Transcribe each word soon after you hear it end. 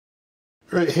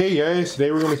Alright, hey guys, today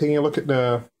we're going to be taking a look at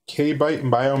the K-Byte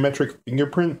biometric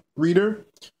fingerprint reader.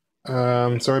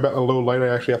 Sorry about the low light, I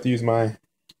actually have to use my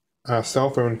cell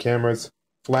phone camera's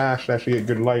flash to actually get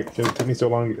good light because it took me so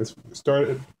long to get this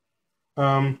started.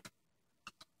 But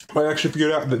I actually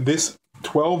figured out that this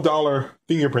 $12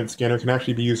 fingerprint scanner can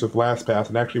actually be used with LastPass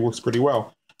and actually works pretty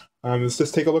well. Let's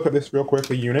just take a look at this real quick,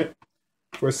 the unit.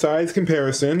 For a size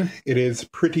comparison, it is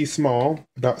pretty small,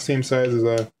 about the same size as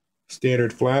a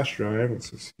standard flash drive.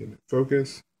 Let's just get it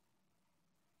focus.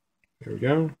 There we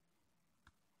go.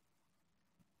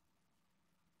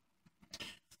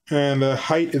 And the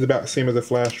height is about the same as a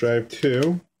flash drive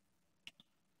too.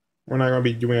 We're not going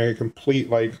to be doing a complete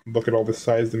look at all the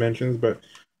size dimensions, but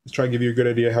let's try to give you a good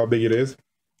idea how big it is.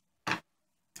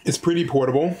 It's pretty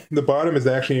portable. The bottom is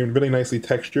actually really nicely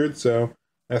textured, so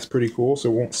that's pretty cool.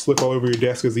 So it won't slip all over your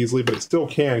desk as easily, but it still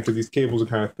can because these cables are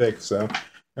kind of thick. So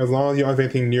as long as you don't have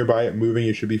anything nearby it moving,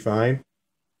 you should be fine.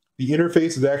 The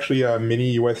interface is actually a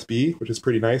mini USB, which is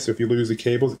pretty nice. So if you lose the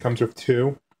cables, it comes with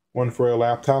two. One for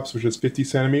laptops, which is 50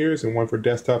 centimeters, and one for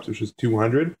desktops, which is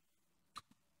 200.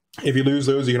 If you lose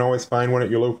those, you can always find one at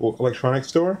your local electronics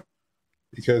store,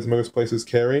 because most places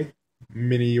carry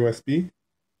mini USB.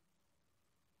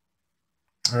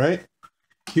 Alright,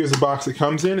 here's the box it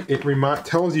comes in. It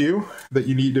tells you that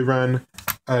you need to run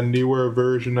a newer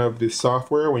version of the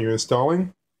software when you're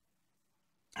installing.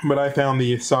 But I found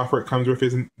the software it comes with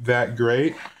isn't that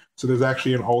great. So there's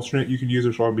actually an alternate you can use,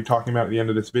 which I'll be talking about at the end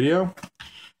of this video.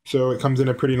 So it comes in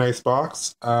a pretty nice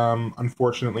box.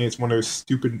 Unfortunately, it's one of those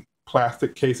stupid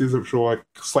plastic cases which will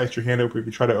slice your hand open if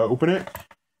you try to open it.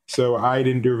 So I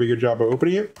didn't do a very good job of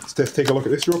opening it. Let's take a look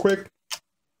at this real quick.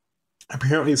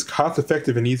 Apparently it's cost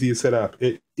effective and easy to set up.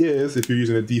 It is if you're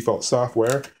using the default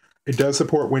software. It does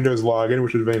support Windows login,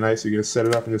 which is very nice. You can just set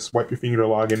it up and just swipe your finger to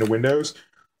log into Windows.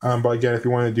 But again, if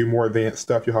you want to do more advanced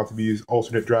stuff, you'll have to use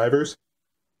alternate drivers.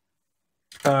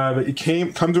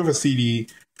 It comes with a CD,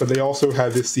 but they also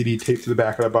have this CD taped to the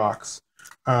back of the box.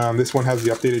 This one has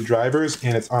the updated drivers,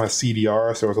 and it's on a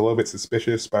CDR, so it's a little bit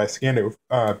suspicious, but I scanned it with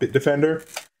Bitdefender,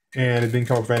 and it didn't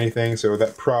come up with anything, so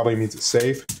that probably means it's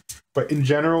safe. But in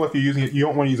general, if you're using it, you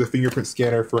don't want to use a fingerprint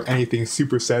scanner for anything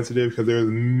super sensitive, because there's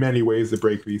many ways to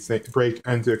break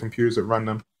into computers that run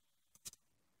them.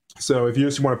 So if you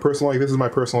just want a personal, this is my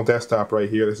personal desktop right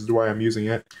here. This is why I'm using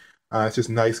it. It's just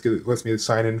nice because it lets me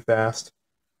sign in fast.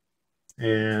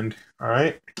 And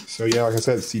alright, so yeah, like I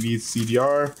said,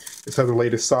 CDR. This has the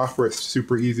latest software. It's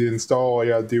super easy to install. All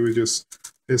you gotta do is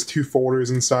there's two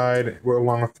folders inside,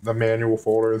 along with the manual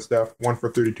folder and stuff. One for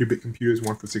 32-bit computers,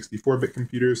 one for 64-bit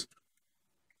computers.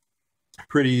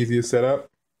 Pretty easy to set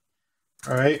up.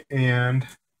 Alright, and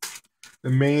the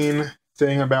main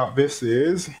thing about this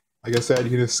is, like I said, you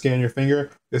can just scan your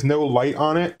finger. There's no light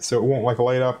on it, so it won't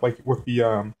light up like with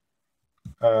the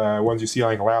ones you see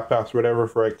on laptops or whatever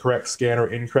for a correct scan or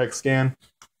incorrect scan.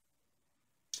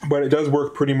 But it does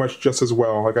work pretty much just as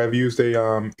well. I've used a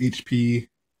HP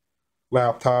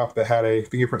laptop that had a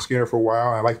fingerprint scanner for a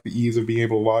while. I like the ease of being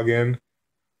able to log in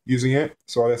using it,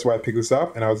 so that's why I picked this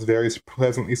up, and I was very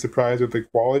pleasantly surprised with the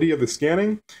quality of the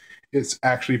scanning. It's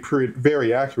actually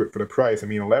very accurate for the price. I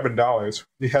mean, $11.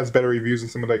 It has better reviews than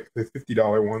some of the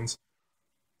 $50 ones.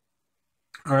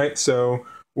 All right, so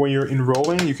when you're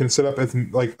enrolling, you can set up as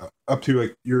up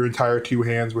to your entire two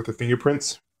hands with the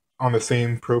fingerprints on the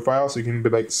same profile. So you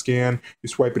can scan, you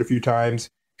swipe it a few times,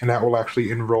 and that will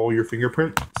actually enroll your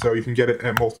fingerprint. So you can get it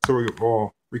at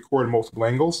record multiple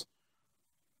angles,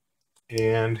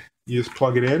 and you just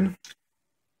plug it in.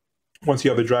 Once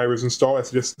you have the drivers installed, that's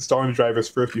just installing the drivers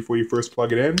first before you first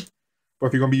plug it in. But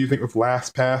if you're going to be using it with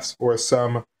LastPass or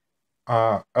some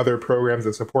other programs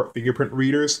that support fingerprint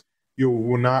readers, you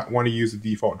will not want to use the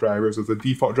default drivers. As the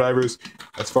default drivers,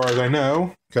 as far as I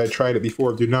know, because I tried it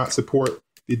before, do not support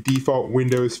the default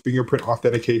Windows fingerprint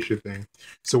authentication thing.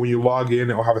 So when you log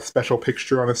in, it will have a special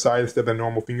picture on the side instead of the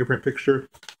normal fingerprint picture.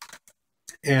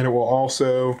 And it will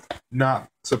also not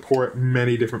support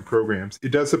many different programs.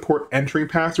 It does support entering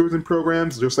passwords in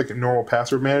programs, just like a normal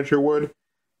password manager would,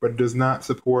 but it does not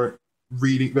support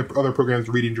reading the other programs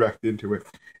reading directly into it.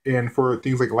 And for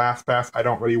things like LastPass, I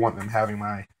don't really want them having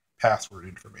my password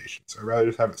information. So I'd rather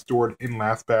just have it stored in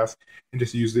LastPass and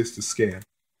just use this to scan.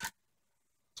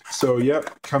 So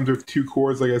yep, comes with two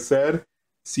cords, like I said,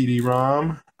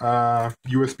 CD-ROM,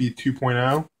 USB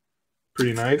 2.0,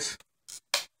 pretty nice.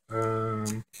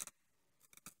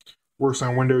 Works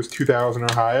on Windows 2000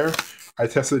 or higher. I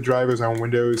tested the drivers on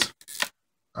Windows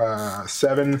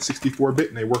 7 64-bit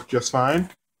and they work just fine.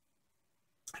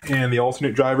 And the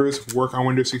alternate drivers work on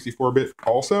Windows 64-bit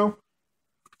also.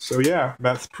 So yeah,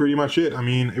 that's pretty much it. I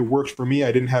mean, it works for me.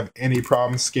 I didn't have any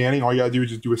problem scanning. All you gotta do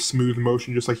is just do a smooth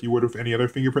motion, just like you would with any other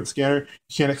fingerprint scanner.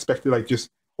 You can't expect to like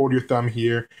just hold your thumb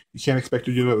here. You can't expect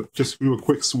to just do a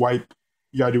quick swipe.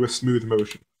 You gotta do a smooth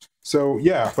motion. So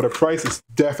yeah, for the price, it's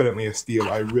definitely a steal.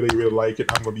 I really, really like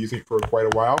it. I'm gonna be using it for quite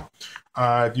a while.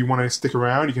 If you want to stick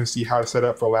around, you can see how to set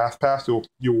up for LastPass.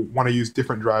 You'll want to use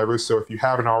different drivers. So if you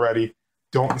haven't already,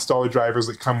 don't install the drivers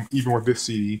that come even with this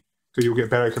CD, because you'll get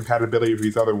better compatibility with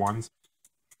these other ones.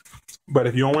 But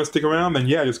if you don't want to stick around, then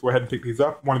yeah, just go ahead and pick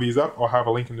one of these up. I'll have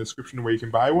a link in the description where you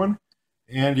can buy one.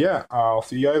 And yeah, I'll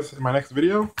see you guys in my next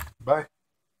video. Bye.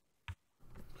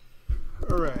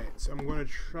 Alright, so I'm going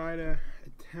to try to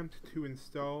attempt to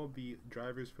install the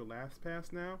drivers for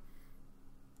LastPass now.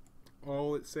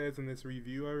 All it says in this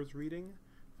review I was reading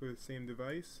for the same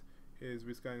device is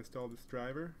we just got to install this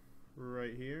driver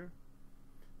right here.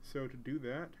 So to do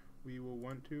that, we will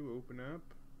want to open up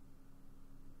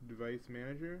Device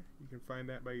Manager. You can find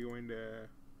that by going to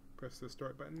press the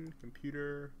Start button,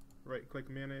 Computer, right-click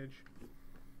Manage.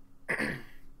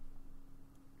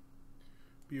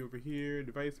 Be over here,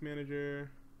 Device Manager,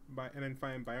 and then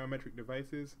find Biometric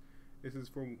Devices. This is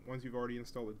for once you've already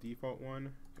installed the default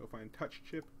one. You'll find Touch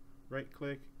Chip,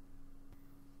 right-click.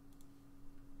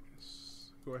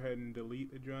 Go ahead and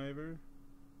delete the driver.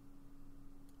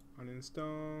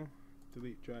 Uninstall,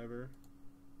 delete driver.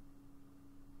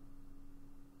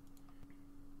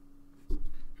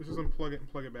 Just unplug it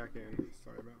and plug it back in.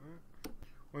 Sorry about that.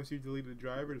 Once you've deleted the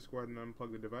driver, just go ahead and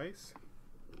unplug the device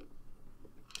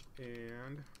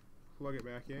and plug it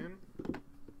back in.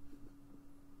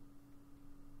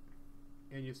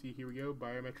 And you see, here we go,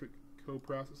 biometric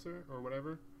coprocessor or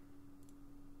whatever.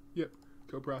 Yep,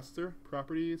 coprocessor,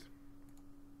 properties,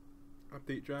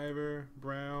 update driver,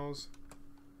 browse.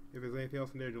 If there's anything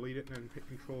else in there, delete it, and then hit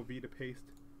Control V to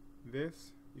paste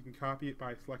this. You can copy it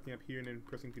by selecting up here and then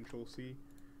pressing Control C.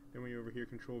 Then when you're over here,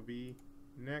 Control V,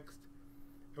 next.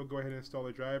 It'll go ahead and install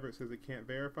the driver. It says it can't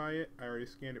verify it. I already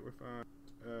scanned it with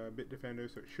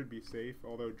Bitdefender, so it should be safe.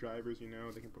 Although drivers, you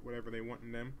know, they can put whatever they want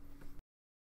in them.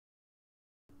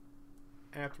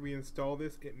 After we install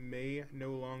this, it may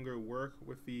no longer work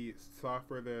with the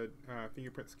software the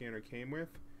fingerprint scanner came with.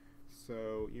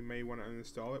 So you may want to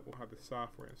uninstall it. We'll have the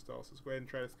software installed. So let's go ahead and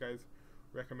try this guy's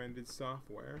recommended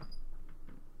software.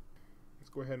 Let's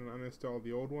go ahead and uninstall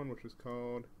the old one, which is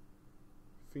called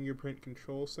Fingerprint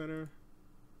Control Center.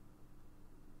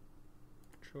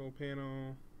 Control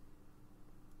panel.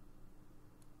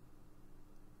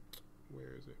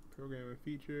 Where is it? Program and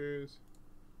features.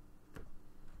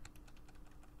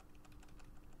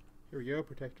 Here we go.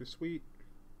 Protector Suite.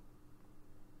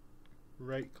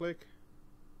 Right click.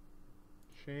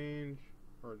 Change.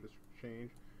 Or just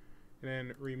change. And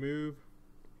then remove.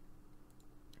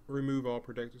 Remove all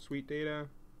Protector Suite data.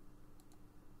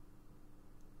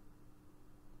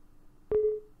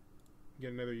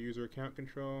 Get another user account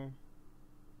control.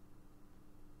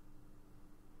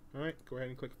 Alright, go ahead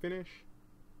and click Finish.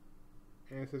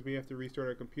 And it says we have to restart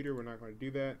our computer. We're not going to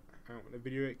do that. I don't want the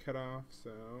video get cut off,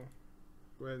 so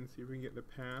go ahead and see if we can get the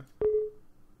path.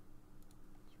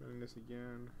 Let's run this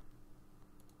again.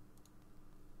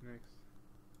 Next.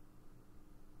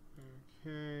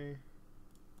 Okay.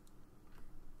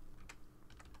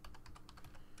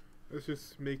 Let's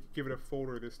just give it a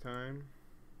folder this time,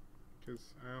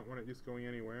 because I don't want it just going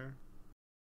anywhere.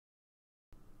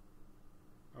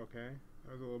 Okay,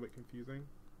 that was a little bit confusing.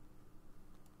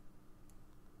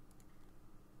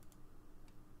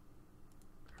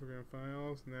 Program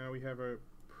files. Now we have a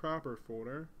proper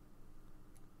folder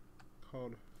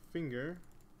called Finger.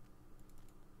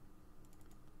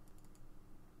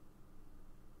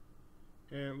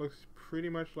 And it looks pretty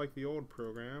much like the old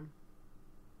program.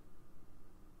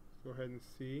 Go ahead and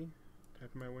see.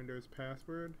 Type in my Windows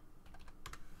password.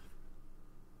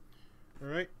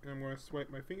 Alright, I'm going to swipe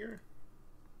my finger.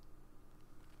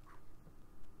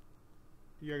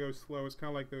 You gotta go slow. It's kind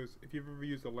of like those, if you've ever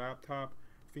used a laptop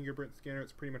fingerprint scanner,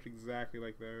 it's pretty much exactly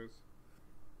like those.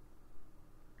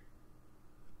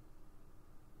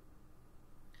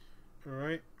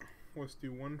 Alright, let's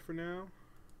do one for now.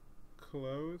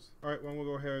 Close. Alright, well, we'll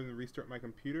go ahead and restart my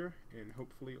computer, and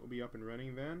hopefully it will be up and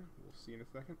running then. We'll see in a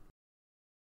second.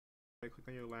 Click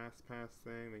on your LastPass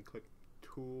thing, then click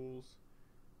Tools,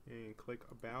 and click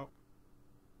About.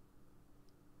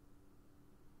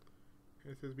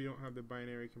 It says we don't have the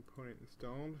binary component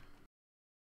installed.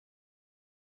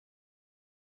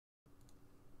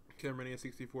 Okay, I'm running a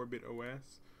 64-bit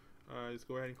OS. Just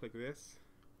go ahead and click this.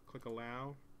 Click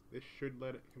Allow. This should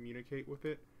let it communicate with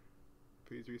it.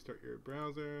 Please restart your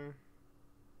browser.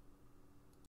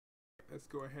 let's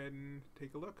go ahead and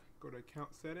take a look. Go to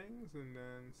account settings and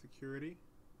then security.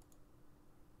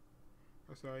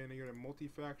 Oh, sorry, and then you go to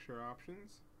multi-factor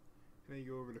options, and then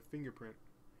you go over to fingerprint.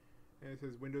 And it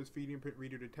says Windows fingerprint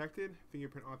reader detected,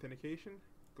 fingerprint authentication.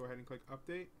 Go ahead and click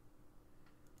update.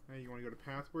 Now you want to go to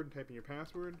password and type in your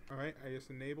password. Alright, I just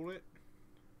enabled it.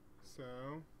 So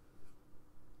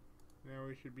now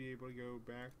we should be able to go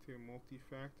back to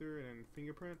multi-factor and then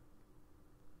fingerprint.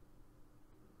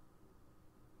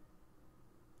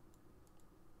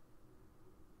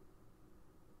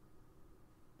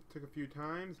 It took a few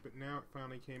times, but now it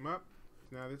finally came up.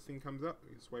 So now this thing comes up. We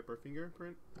can swipe our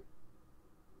fingerprint.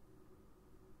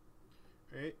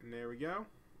 Alright, and there we go.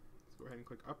 Let's go ahead and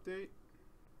click update.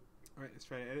 Alright, let's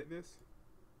try to edit this.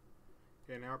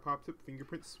 Okay, now it pops up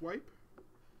fingerprint swipe.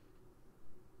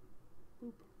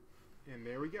 Boop. And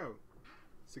there we go.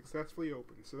 Successfully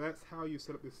opened. So that's how you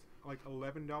set up this, like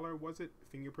 $11, was it,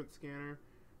 fingerprint scanner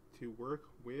to work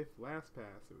with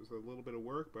LastPass. It was a little bit of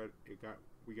work, but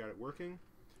we got it working.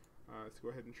 Let's go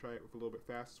ahead and try it with a little bit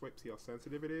fast swipe, see how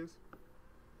sensitive it is.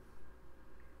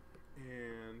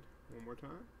 And one more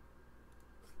time.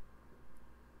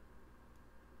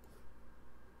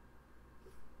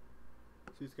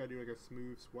 So you just gotta do like a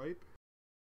smooth swipe.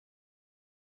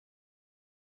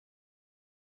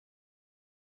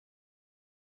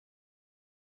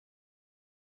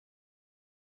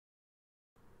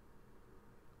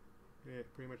 It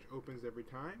pretty much opens every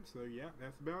time. So yeah,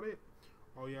 that's about it.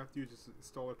 All you have to do is just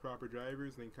install the proper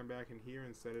drivers and then come back in here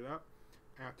and set it up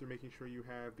after making sure you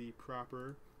have the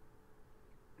proper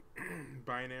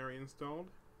binary installed.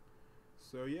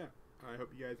 So yeah, I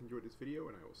hope you guys enjoyed this video,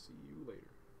 and I will see you later.